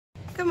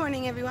Good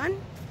morning,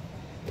 everyone.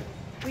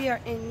 We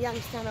are in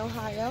Youngstown,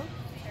 Ohio.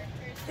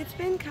 It's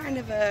been kind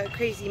of a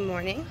crazy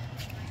morning.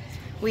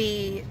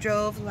 We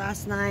drove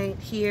last night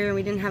here and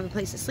we didn't have a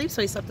place to sleep,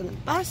 so we slept on the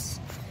bus.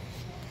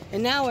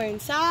 And now we're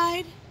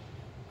inside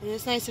in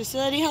this nice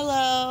facility.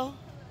 Hello.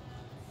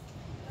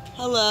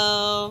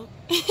 Hello.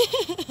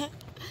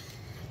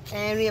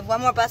 And we have one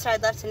more bus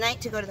ride left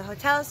tonight to go to the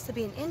hotels to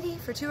be in Indy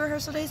for 2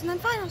 rehearsal days and then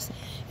finals.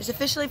 It's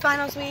officially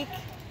finals week.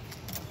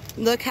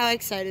 Look how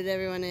excited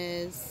everyone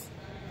is.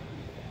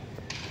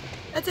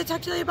 That's it.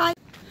 Talk to you later. Bye.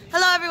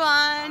 Hello, everyone.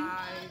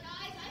 Hi.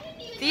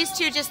 These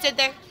two just did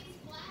their...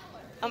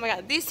 Oh my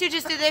God. These two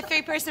just did their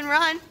 3-person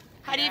run.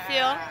 How do you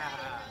feel?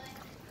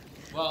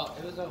 Well,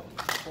 it was a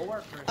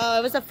 4-person. Oh,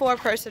 it was a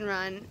 4-person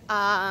run.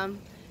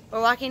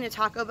 We're walking to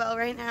Taco Bell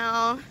right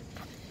now.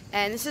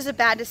 And this is a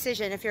bad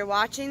decision. If you're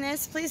watching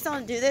this, please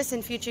don't do this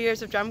in future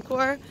years of drum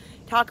corps.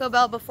 Taco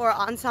Bell before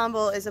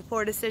ensemble is a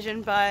poor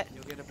decision, but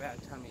you'll get a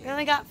bad tummy. We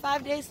only got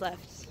 5 days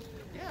left.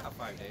 Yeah,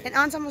 5 days. And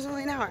ensemble's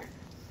only an hour.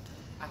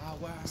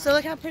 So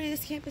look how pretty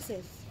this campus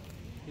is.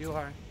 You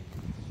are.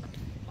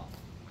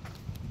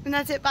 And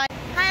that's it. Bye.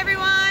 Hi,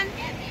 everyone.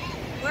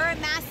 We're in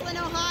Massillon,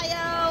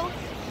 Ohio.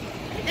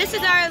 This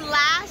is our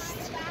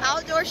last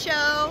outdoor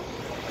show.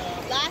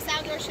 Last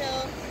outdoor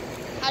show.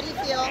 How do you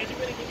feel? I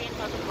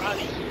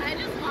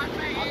just walked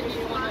my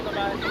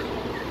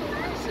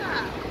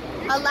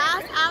A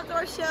last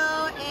outdoor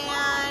show,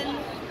 and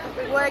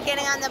we're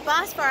getting on the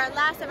bus for our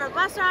last ever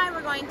bus ride.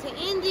 We're going to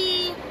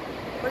Indy.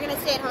 We're going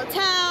to stay in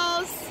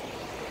hotels.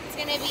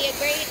 It's going to be a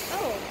great...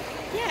 Oh,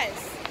 yes.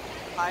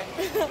 Hi.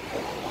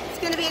 It's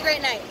going to be a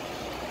great night.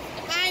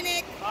 Hi,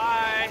 Nick.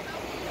 Hi.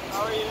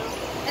 How are you?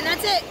 And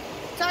that's it.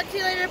 Talk to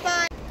you later.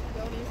 Bye.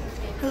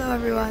 Hello,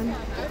 everyone.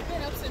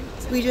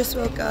 We just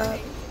woke up.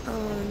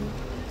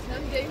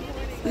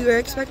 We were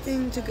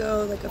expecting to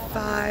go like a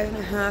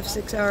 5.5,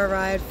 6 hour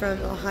ride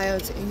from Ohio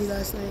to Indy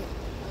last night.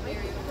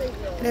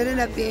 It ended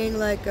up being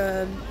like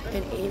an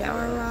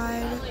 8-hour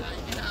ride.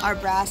 Our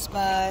brass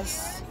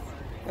bus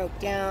broke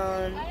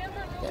down.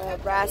 There are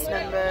brass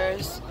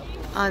members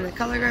on the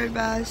color guard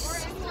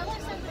bus.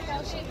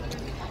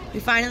 We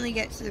finally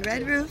get to the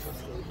red roof.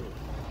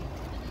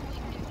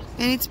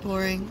 And it's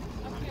boring.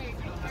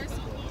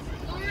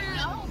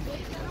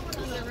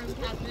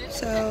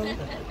 So,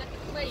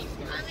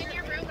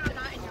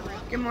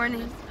 good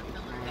morning.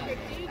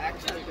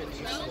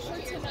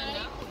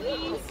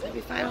 Happy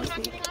finals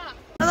week.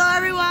 Hello,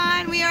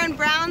 everyone. We are in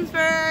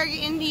Brownsburg,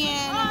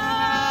 Indiana.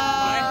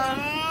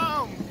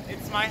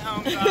 It's my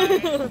home,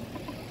 guys.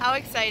 How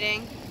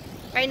exciting.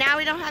 Right now,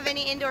 we don't have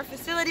any indoor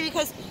facility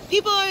because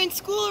people are in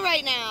school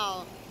right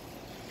now.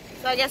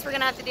 So I guess we're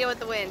going to have to deal with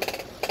the wind.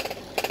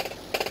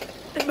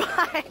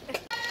 Bye.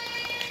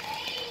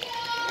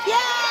 Yeah!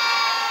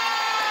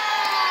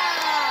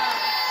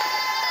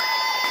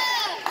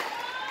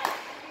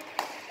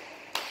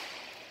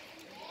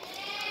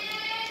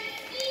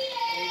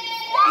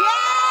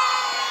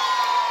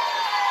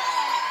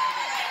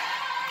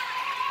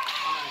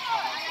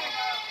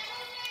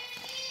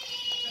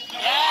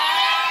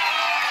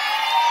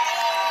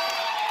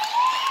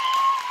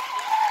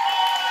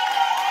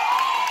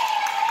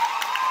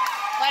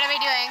 What are we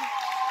doing?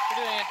 We're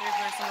doing a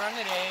 3-person run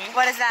today.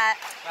 What is that?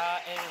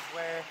 It is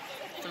where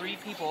 3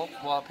 people,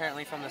 well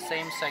apparently from the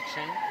same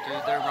section, do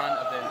their run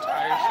of the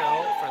entire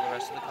show for the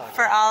rest of the concert.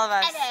 For all of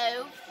us.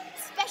 Hello.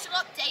 Special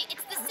update.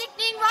 It's the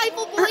Sickening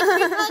Rifle Boy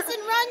 3-person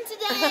run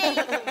today.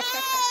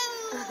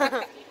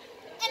 Oh.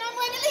 And I'm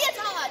wearing a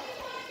leotard.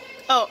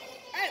 Oh.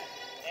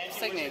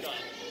 Sickening.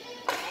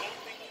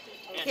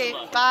 Okay,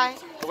 bye.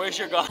 Where's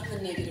your gun?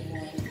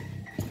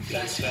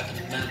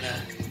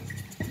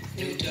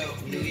 New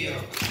dope, New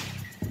York.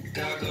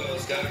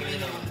 Gargoyles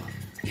goggling on.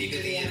 Peak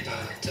of the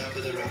empire, top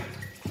of the rock.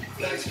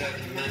 Flags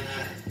flapping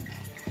Manhattan.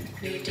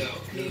 New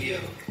dope, New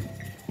York.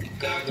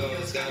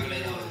 Gargoyles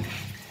goggling on.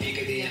 Peak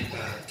of the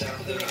empire, top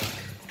of the rock.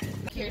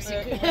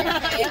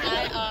 K-I-R-S-T.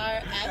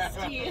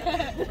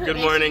 Good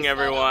morning,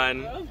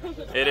 everyone.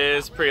 It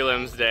is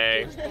prelims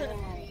day.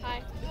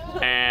 Hi.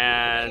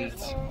 And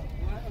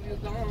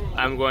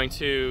I'm going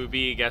to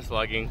be guest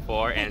logging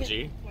for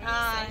Angie.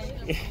 Hi.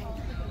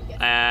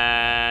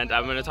 And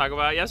I'm going to talk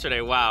about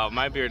yesterday. Wow,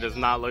 my beard does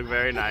not look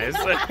very nice.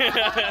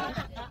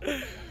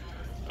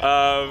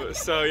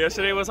 So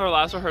yesterday was our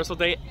last rehearsal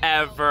day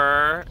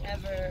ever.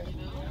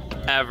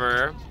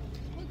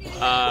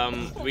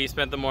 We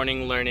spent the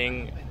morning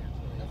learning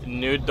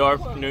New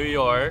York.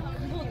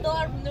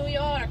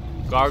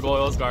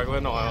 Gargoyles,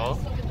 gargling oil.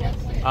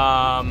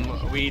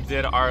 We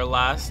did our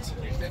last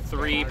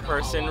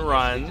 3-person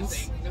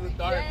runs,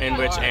 in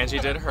which Angie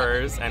did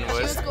hers and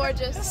was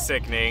gorgeous.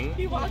 sickening.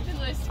 What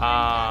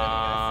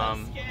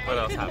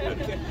else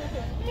happened?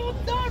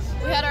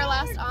 We had our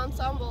last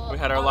ensemble. We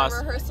had our last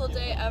rehearsal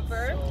day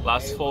ever.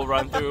 Last full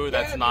run through.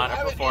 That's not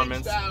a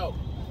performance.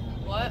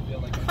 What?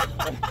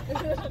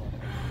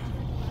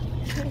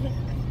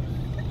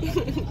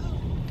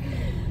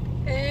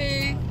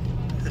 Hey.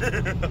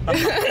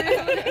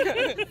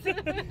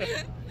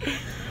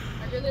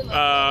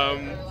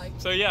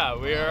 So yeah,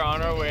 we are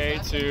on our way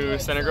to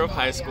Center Grove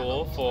High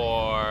School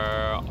for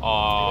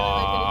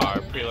our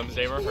prelims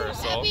day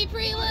rehearsal. Happy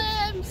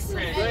prelims!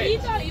 You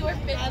thought you were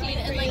 15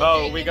 and like.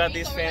 Oh, we got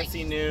these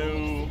fancy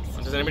new.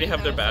 Does anybody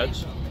have their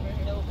badge?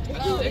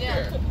 Oh,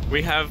 yeah.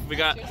 We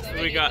got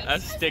a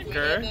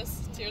sticker.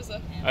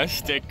 A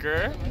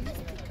sticker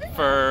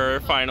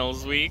for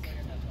finals week,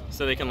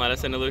 so they can let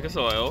us into Lucas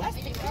Oil.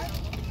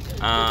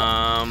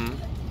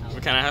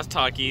 We kind of have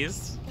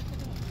talkies,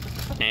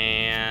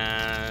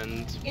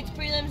 and It's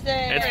prelims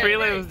day. it's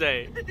prelims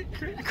day.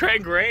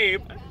 Craig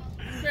Grape.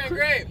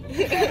 Great.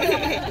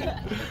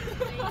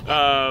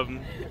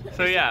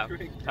 So yeah,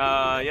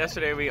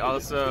 yesterday we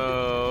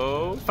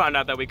also found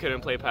out that we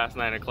couldn't play past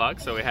 9 o'clock,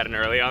 so we had an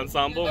early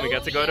ensemble and we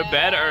got to go to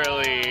bed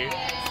early.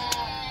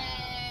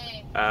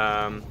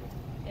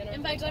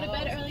 And by go to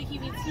bed early, he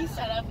means he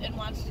sat up and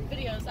watched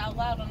videos out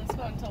loud on his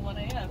phone until 1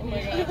 a.m. Oh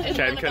my god. And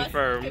Can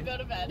confirm. Could go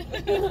to bed.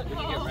 Did you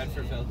get red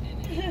for Phil?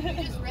 You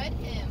just read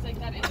him. It's like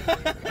that is.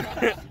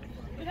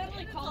 We had to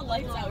like call the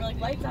lights out. We're like,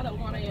 lights out at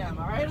 1 a.m.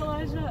 All right,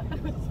 Elijah.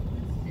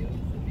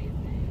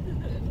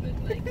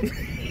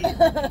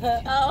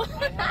 Oh.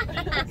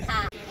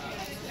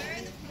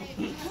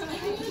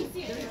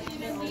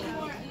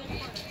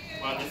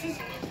 Wow, this is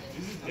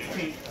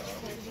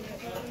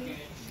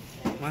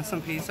Want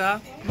some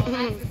pizza?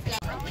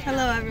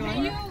 Hello,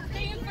 everyone.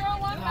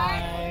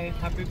 Hi.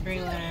 Happy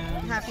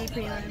prelims. Happy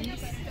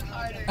prelims.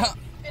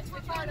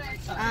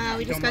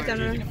 We just got done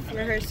with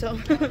rehearsal.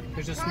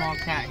 There's a small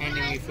cat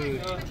handing me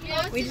food.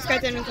 We just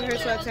got done with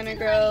rehearsal at Center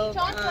Grove.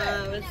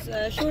 It was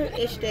a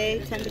short-ish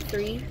day, 10 to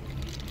 3.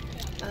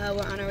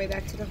 We're on our way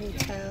back to the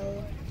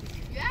hotel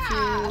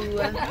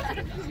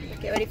to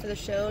get ready for the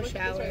show,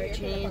 shower,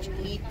 change,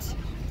 eat,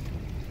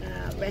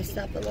 rest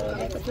up a little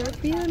bit before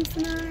prelims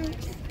tonight.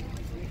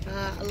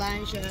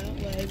 Elijah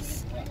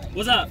was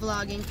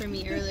vlogging for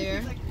me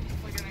earlier.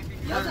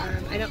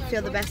 I don't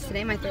feel the best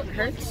today, my throat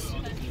hurts,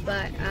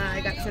 but I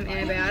got some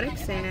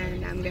antibiotics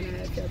and I'm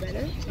gonna feel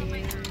better, and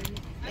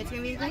it's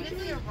gonna be great.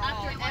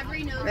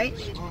 Right?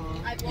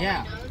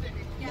 Yeah.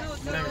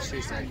 Whatever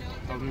she said.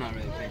 I'm not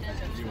really paying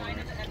attention. Do you want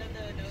it?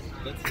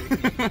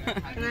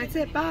 And that's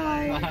it,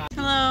 bye!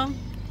 Hello,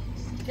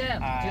 Cam, do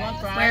you want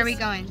fries? where are we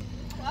going?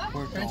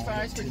 We're French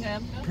fries for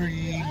Cam?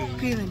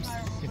 Prelims.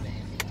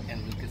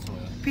 And Lucas Oil.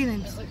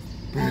 Prelims.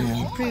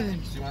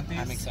 Prelims. Do you want these?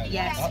 I'm excited.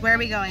 Yes, where are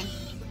we going?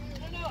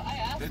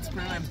 It's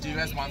prelims. Do you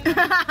guys want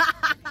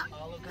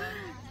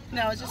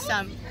No, just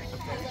some.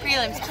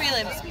 Prelims.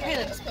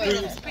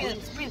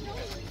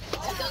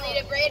 Still need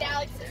a braid,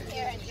 Alex is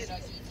here.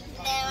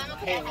 No, I'm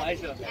okay. Hey,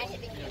 Elijah.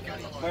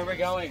 Where are we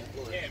going?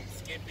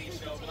 Skippy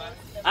show bus.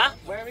 Huh?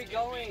 Where are we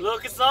going?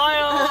 Lucas Oil.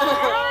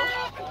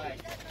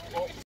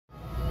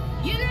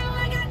 You know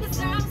I got the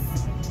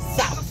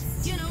sauce.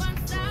 You know I'm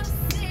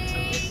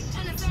saucy.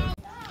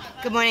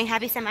 Good morning,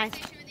 happy semis.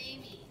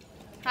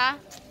 Huh?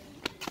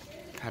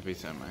 Happy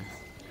semi.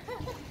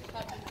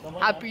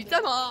 Happy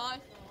summer.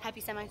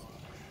 Happy semis.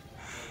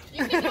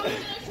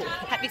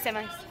 Happy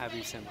semis.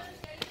 Happy summer.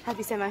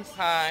 Happy semis.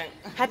 Hi.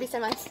 Happy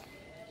semis.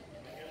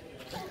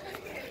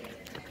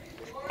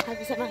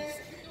 Happy semis.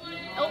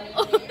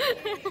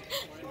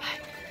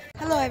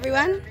 Hello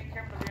everyone.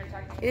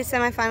 It is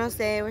semifinals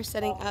day. We're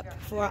setting up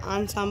for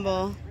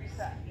ensemble.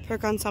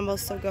 Perk ensemble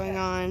is still going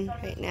on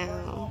right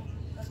now.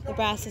 The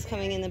brass is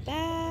coming in the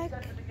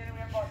back.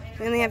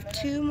 We only have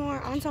 2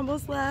 more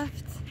ensembles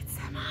left. It's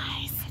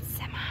semis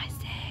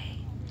day.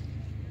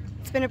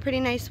 It's been a pretty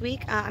nice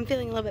week. I'm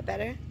feeling a little bit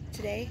better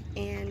today,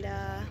 and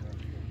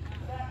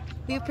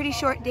we have pretty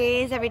short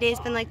days. Every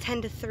day's been like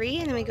 10 to 3,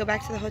 and then we go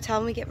back to the hotel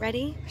and we get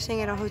ready. We're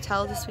staying at a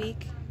hotel this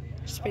week,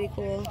 which is pretty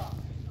cool.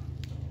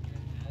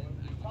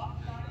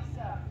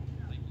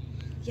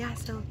 Yeah,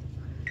 so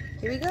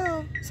here we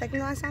go. Second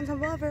to last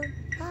ensemble ever.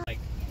 Bye. Like,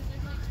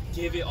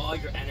 give it all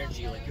your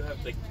energy. Like, you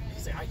have, like,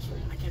 he's like, I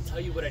can't tell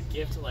you what I'd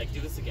give to, like,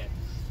 do this again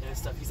and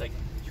stuff. He's like,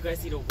 you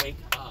guys need to wake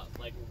up.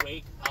 Like,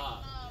 wake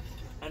up.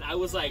 And I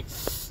was like,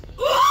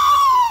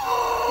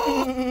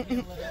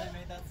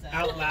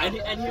 Out loud.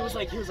 and he was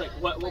like,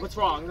 what's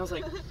wrong? And I was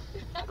like,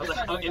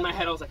 oh, in my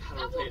head, I was like, how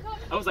do I play it?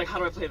 I was like, how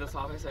do I play this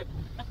off? And I said,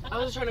 I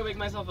was just trying to wake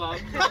myself up.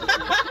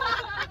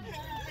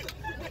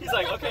 He's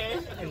like, okay.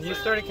 And you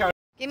started counting.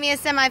 Give me a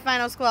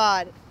semifinal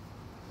squad.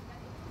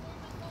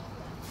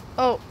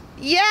 Oh,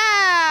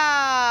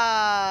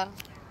 yeah!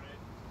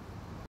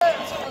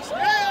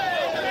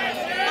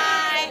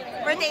 Hi,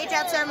 birthday age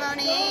out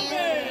ceremony.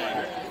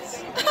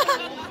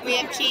 We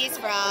have cheese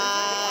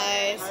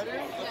fries.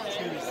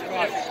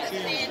 Hi.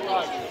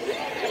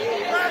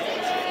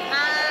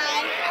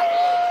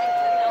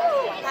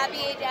 Happy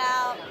age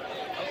out.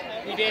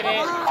 You did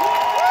it.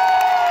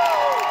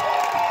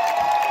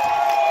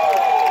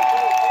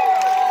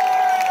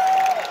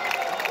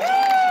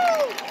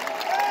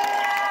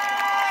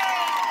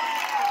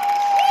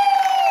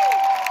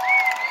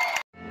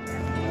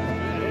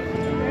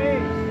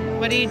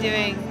 What are you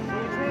doing?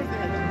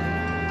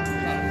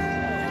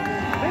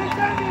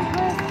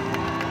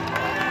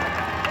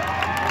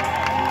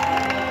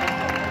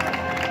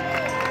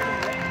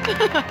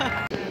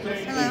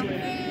 Hello.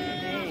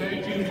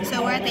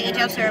 So we're at the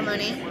age-out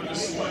ceremony,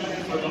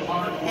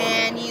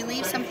 and you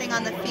leave something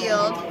on the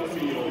field.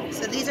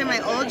 So these are my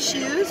old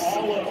shoes.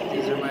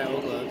 These are my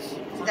old gloves.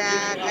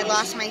 That I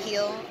lost my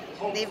heel.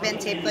 They've been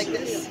taped like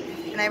this.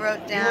 And I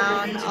wrote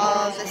down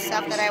all the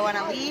stuff that I want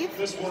to leave.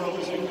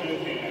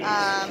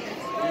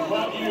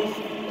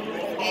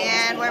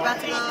 And we're about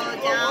to go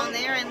down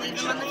there and leave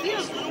them on the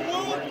field.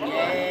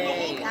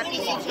 Yay! Happy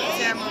age-out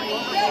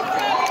ceremony.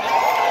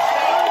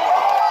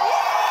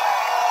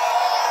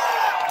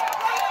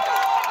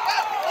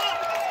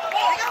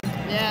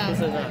 Yeah.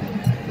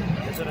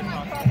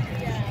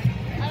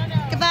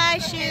 Goodbye,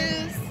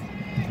 shoes.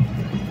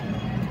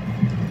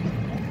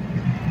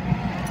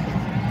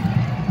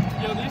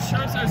 Yo, these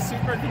shirts are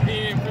super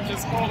convenient for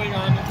just holding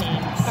on to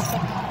things.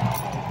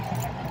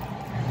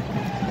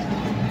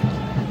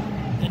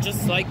 And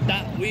just like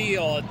that, we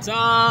are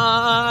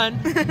done.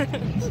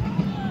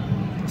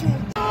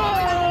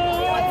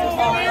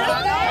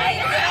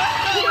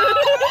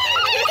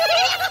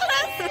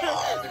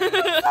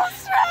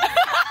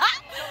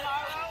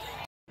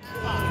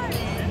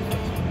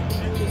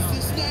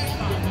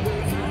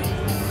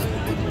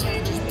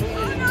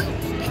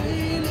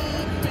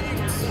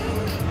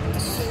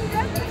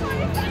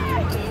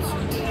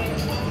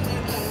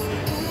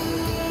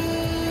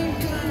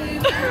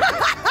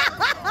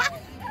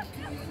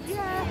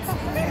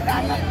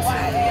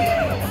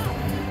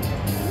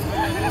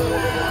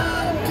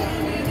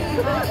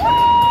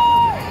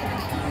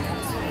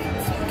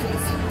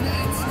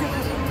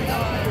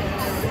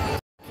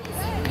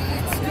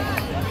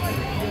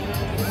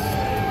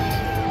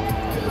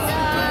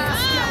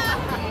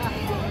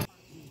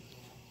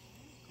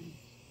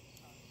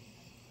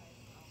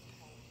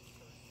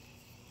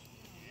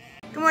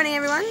 Good morning,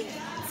 everyone.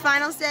 It's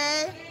finals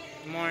day.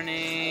 Good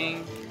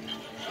morning.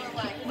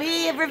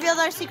 We have revealed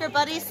our secret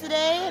buddies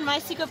today, and my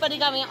secret buddy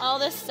got me all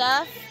this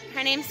stuff.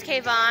 Her name's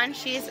Kayvon.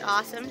 She's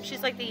awesome.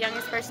 She's like the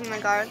youngest person in the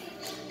guard.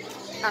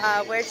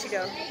 Where'd she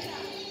go?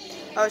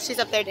 Oh, she's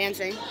up there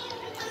dancing.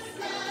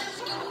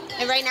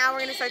 And right now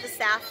we're gonna start the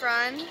staff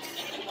run.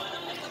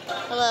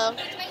 Hello.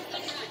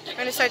 We're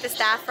gonna start the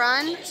staff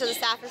run. So the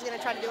staff is gonna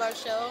try to do our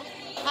show.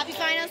 Happy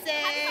finals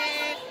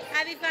day!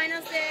 Happy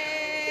finals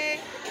day!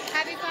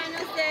 Happy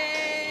finals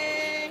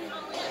day!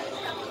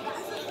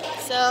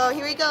 So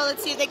here we go.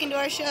 Let's see if they can do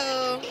our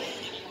show.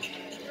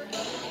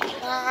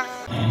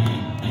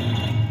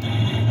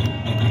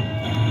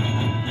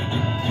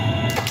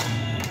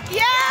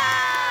 Yeah!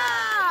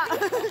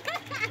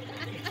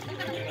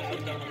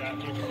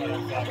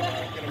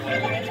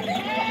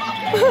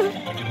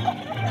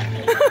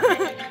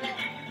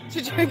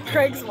 She drank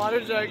Craig's water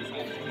jug.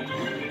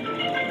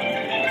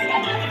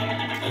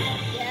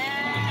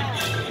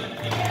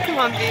 Come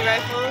on,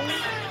 B-Rifles.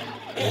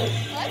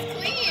 That's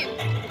clean.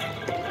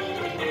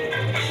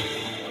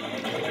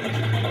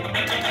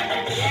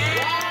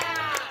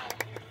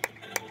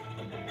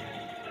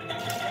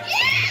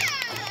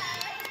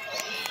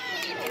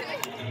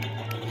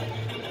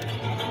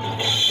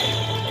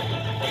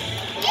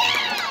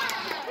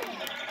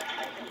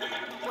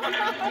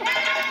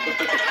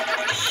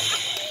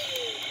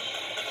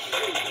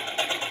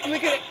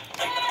 Look at it.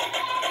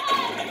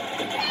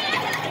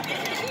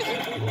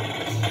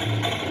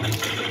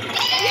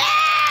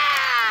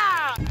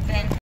 Yeah!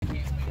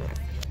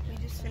 We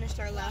just finished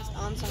our last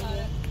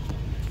ensemble.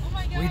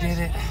 We did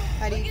it.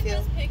 How do you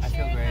feel? I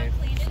feel great.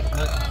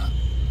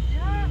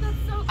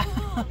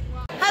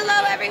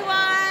 Hello,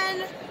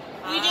 everyone.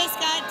 We just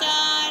got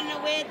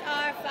done with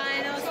our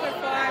finals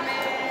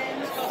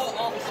performance.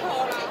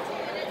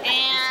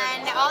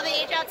 And all the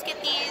age-outs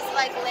get these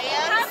like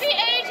layups. Happy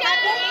age-out!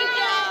 Happy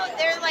age-out!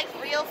 They're like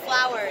real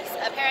flowers.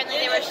 Apparently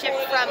they were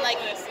shipped from like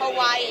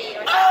Hawaii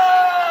or something.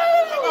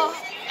 Oh,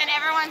 and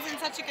everyone's in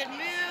such a good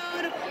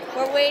mood.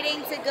 We're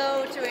waiting to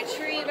go to a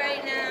tree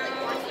right now.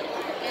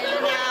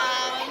 And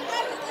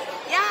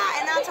yeah,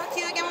 and I'll talk to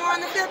you again when we're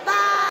on the field.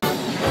 Bye!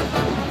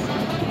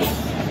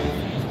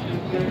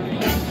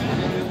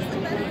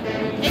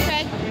 Hey,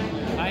 Craig.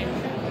 Hi.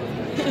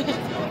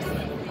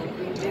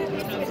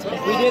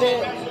 We did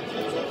it.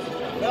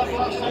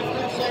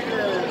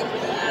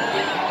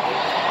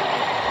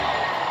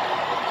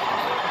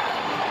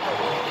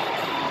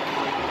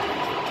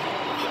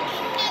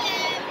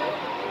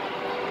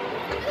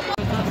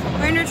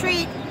 We're in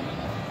retreat.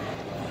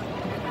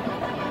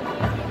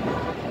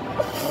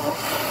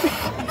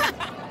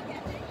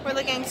 We're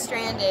looking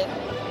stranded.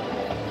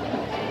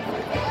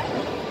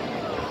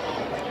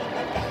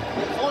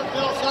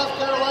 Fortville, South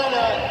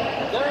Carolina.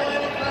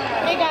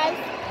 Hey guys.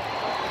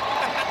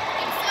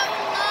 I'm so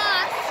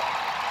lost.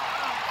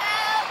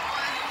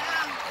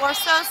 We're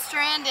so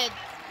stranded.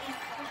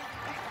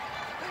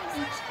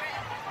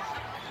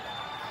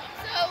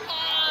 So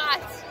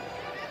lost.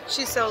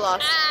 She's so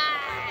lost.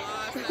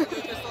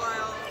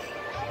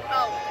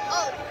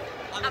 Oh,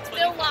 I'm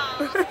still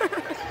lost.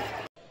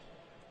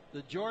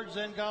 The George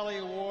Zengali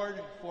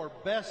Award for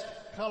Best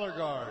Color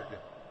Guard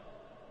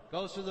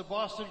goes to the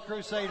Boston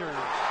Crusaders.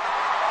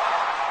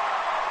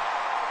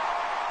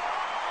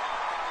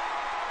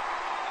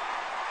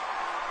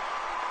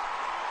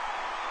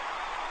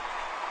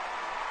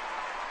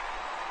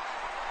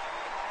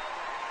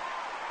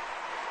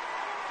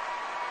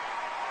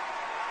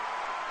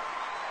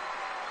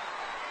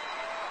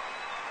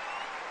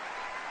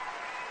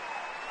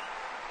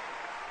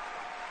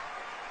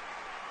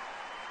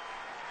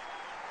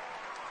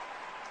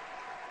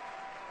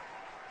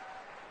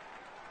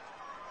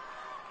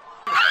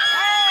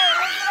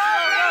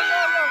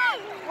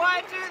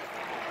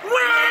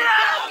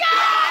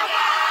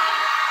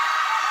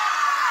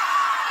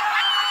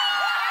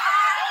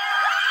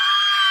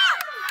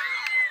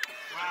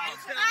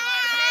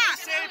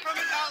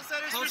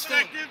 outsider's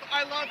perspective,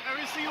 I love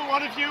every single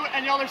one of you,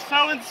 and y'all are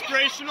so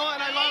inspirational,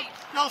 and I love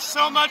y'all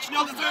so much, and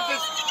y'all deserve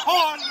this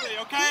wholeheartedly,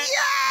 okay?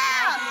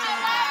 Yeah!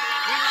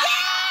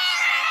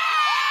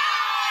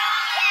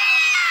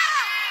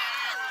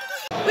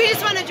 We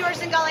just won a George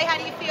Zengali. How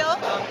do you feel?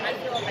 I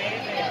feel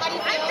amazing. How do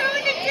you feel? I'm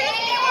going to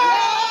Disney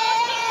World!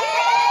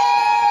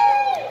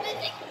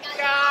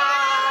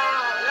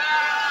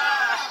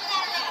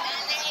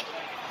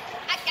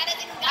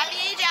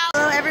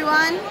 Hello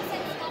everyone.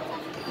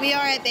 We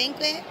are at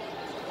Banquet.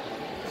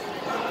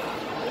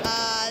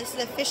 This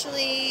is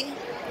officially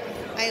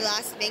my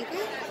last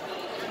banquet.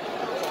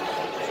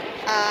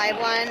 I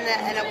won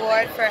an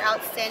award for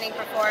Outstanding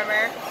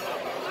Performer.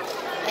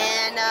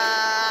 And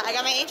I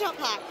got my age-out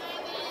plaque.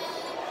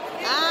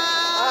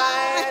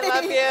 I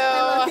love you.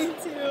 I love you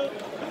too.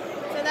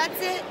 So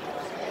that's it.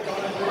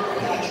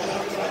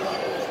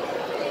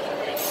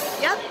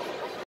 Yep.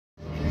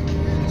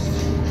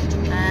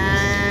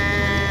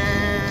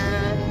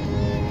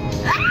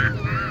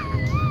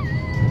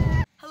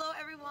 Hello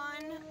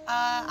everyone.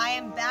 I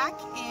am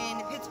back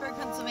in Pittsburgh,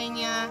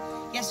 Pennsylvania.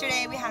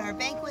 Yesterday we had our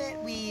banquet.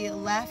 We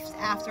left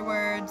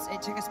afterwards.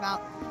 It took us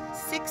about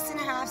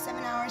 6.5,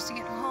 7 hours to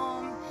get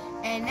home.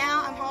 And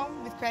now I'm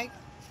home with Craig.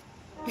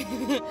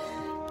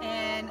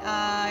 And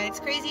it's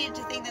crazy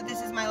to think that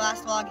this is my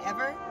last vlog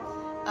ever.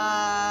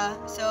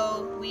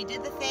 So we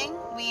did the thing.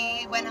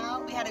 We went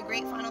out. We had a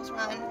great finals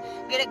run.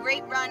 We had a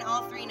great run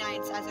all 3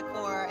 nights as a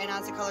corps and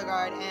as a color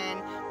guard.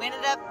 And we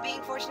ended up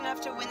being fortunate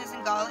enough to win the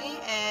Zengali.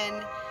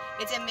 And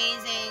it's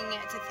amazing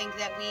to think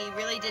that we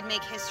really did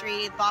make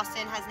history.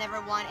 Boston has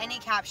never won any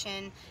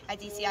caption at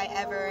DCI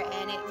ever,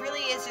 and it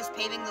really is just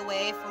paving the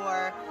way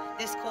for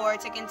this corps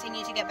to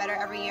continue to get better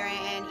every year.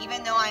 And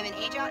even though I'm an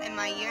age out and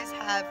my years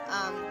have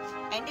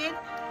ended,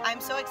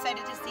 I'm so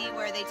excited to see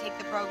where they take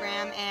the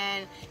program.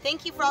 And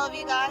thank you for all of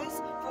you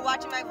guys for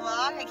watching my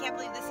vlog. I can't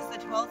believe this is the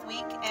 12th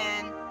week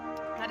and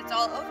that it's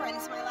all over and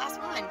this is my last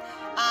one.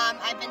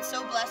 I've been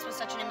so blessed with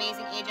such an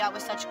amazing age out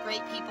with such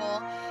great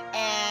people,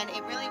 and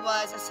it really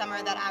was a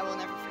summer that I will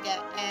never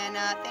forget. And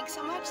thanks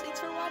so much. Thanks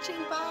for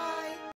watching. Bye.